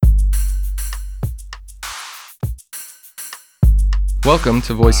Welcome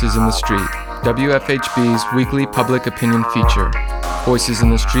to Voices in the Street, WFHB's weekly public opinion feature. Voices in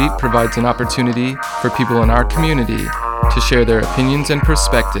the Street provides an opportunity for people in our community to share their opinions and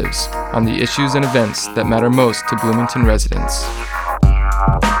perspectives on the issues and events that matter most to Bloomington residents.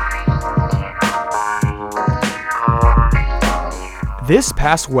 This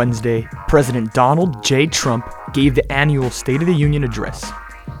past Wednesday, President Donald J. Trump gave the annual State of the Union address.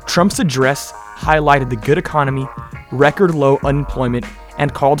 Trump's address highlighted the good economy, record low unemployment,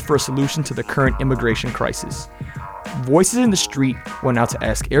 and called for a solution to the current immigration crisis. Voices in the Street went out to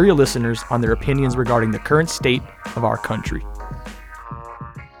ask area listeners on their opinions regarding the current state of our country.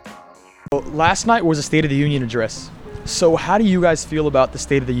 Last night was a State of the Union address. So how do you guys feel about the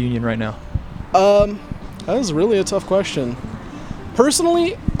State of the Union right now? That was really a tough question.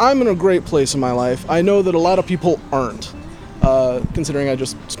 Personally, I'm in a great place in my life. I know that a lot of people aren't. Considering I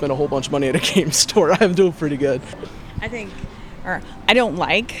just spent a whole bunch of money at a game store, I'm doing pretty good. I don't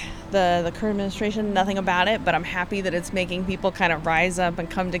like the current administration, nothing about it, but I'm happy that it's making people kind of rise up and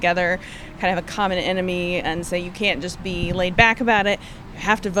come together, kind of have a common enemy and say you can't just be laid back about it. You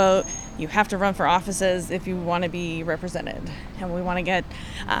have to vote. You have to run for offices if you want to be represented. And we want to get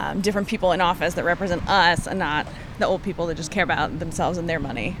different people in office that represent us and not the old people that just care about themselves and their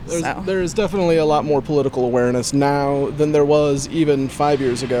money. There's definitely a lot more political awareness now than there was even 5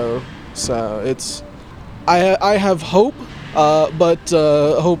 years ago. So I have hope, but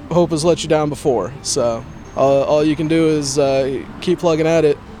hope has let you down before. So all you can do is keep plugging at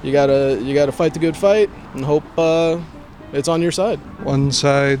it. You gotta fight the good fight and hope it's on your side. One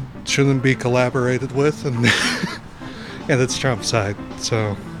side shouldn't be collaborated with, and and it's Trump's side.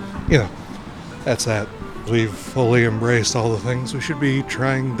 So, that's that. We've fully embraced all the things we should be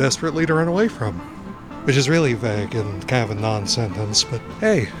trying desperately to run away from, which is really vague and kind of a non-sentence, but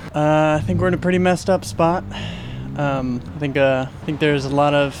hey. I think we're in a pretty messed up spot. I think there's a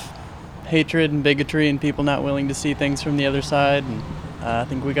lot of hatred and bigotry and people not willing to see things from the other side. And I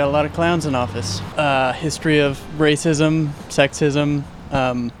think we got a lot of clowns in office. History of racism, sexism,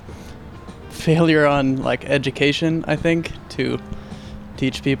 failure on education, I think, to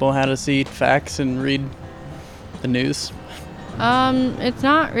teach people how to see facts and read the news. It's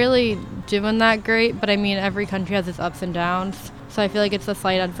not really doing that great, but I mean every country has its ups and downs. So I feel like it's a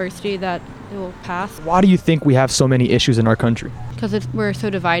slight adversity that it will pass. Why do you think we have so many issues in our country? Because we're so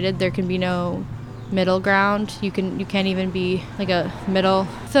divided, there can be no middle ground. You can't even be a middle.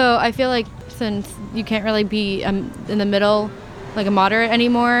 So I feel like since you can't really be in the middle, like a moderate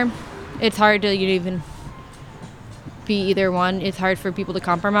anymore, it's hard to even be either one. It's hard for people to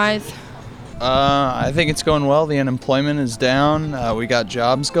compromise. I think it's going well. The unemployment is down. We got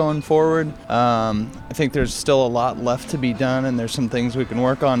jobs going forward. I think there's still a lot left to be done, and there's some things we can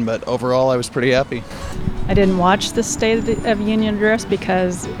work on, but overall I was pretty happy. I didn't watch the State of the Union address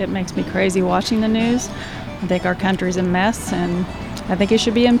because it makes me crazy watching the news. I think our country's a mess, and I think it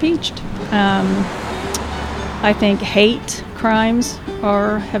should be impeached. I think hate crimes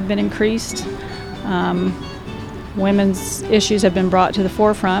have been increased. Women's issues have been brought to the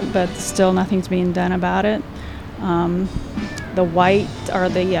forefront, but still nothing's being done about it. The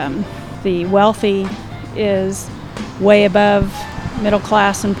wealthy is way above middle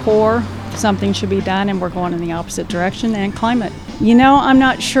class and poor. Something should be done, and we're going in the opposite direction. And climate. I'm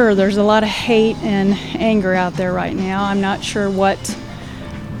not sure. There's a lot of hate and anger out there right now. I'm not sure what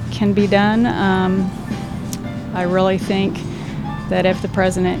can be done. I really think that if the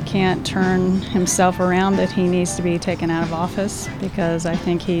president can't turn himself around, that he needs to be taken out of office, because I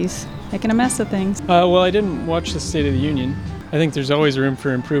think he's making a mess of things. Well, I didn't watch the State of the Union. I think there's always room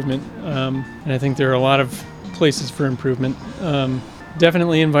for improvement, and I think there are a lot of places for improvement.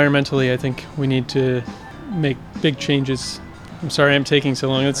 Definitely environmentally, I think we need to make big changes. I'm sorry I'm taking so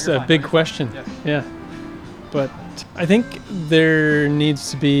long. It's a big question. Yeah. But I think there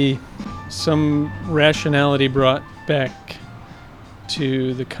needs to be some rationality brought back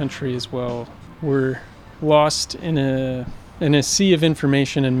to the country as well. We're lost in a sea of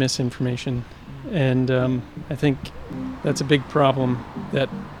information and misinformation, and I think that's a big problem that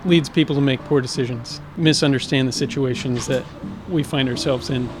leads people to make poor decisions, misunderstand the situations that we find ourselves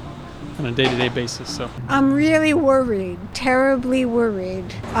in on a day-to-day basis. So I'm really worried, terribly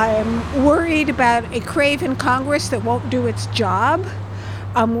worried. I'm worried about a craven Congress that won't do its job.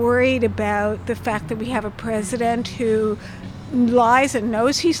 I'm worried about the fact that we have a president who lies and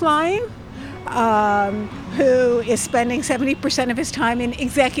knows he's lying. who is spending 70% of his time in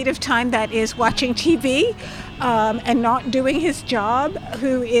executive time, that is watching TV, and not doing his job,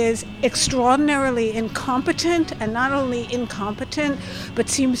 who is extraordinarily incompetent, and not only incompetent, but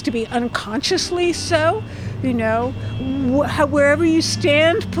seems to be unconsciously so. You know, wherever you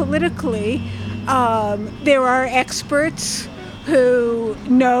stand politically, there are experts who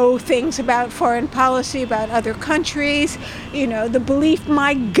know things about foreign policy, about other countries. You know, the belief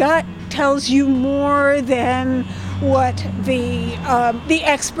my gut tells you more than what the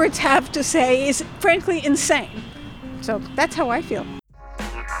experts have to say is frankly insane. So that's how I feel.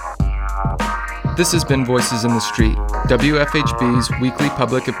 This has been Voices in the Street, WFHB's weekly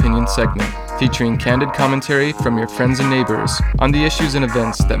public opinion segment, featuring candid commentary from your friends and neighbors on the issues and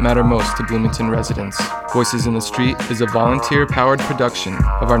events that matter most to Bloomington residents. Voices in the Street is a volunteer-powered production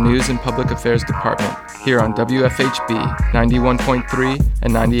of our News and Public Affairs Department here on WFHB 91.3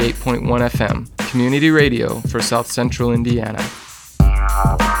 and 98.1 FM, community radio for South Central Indiana.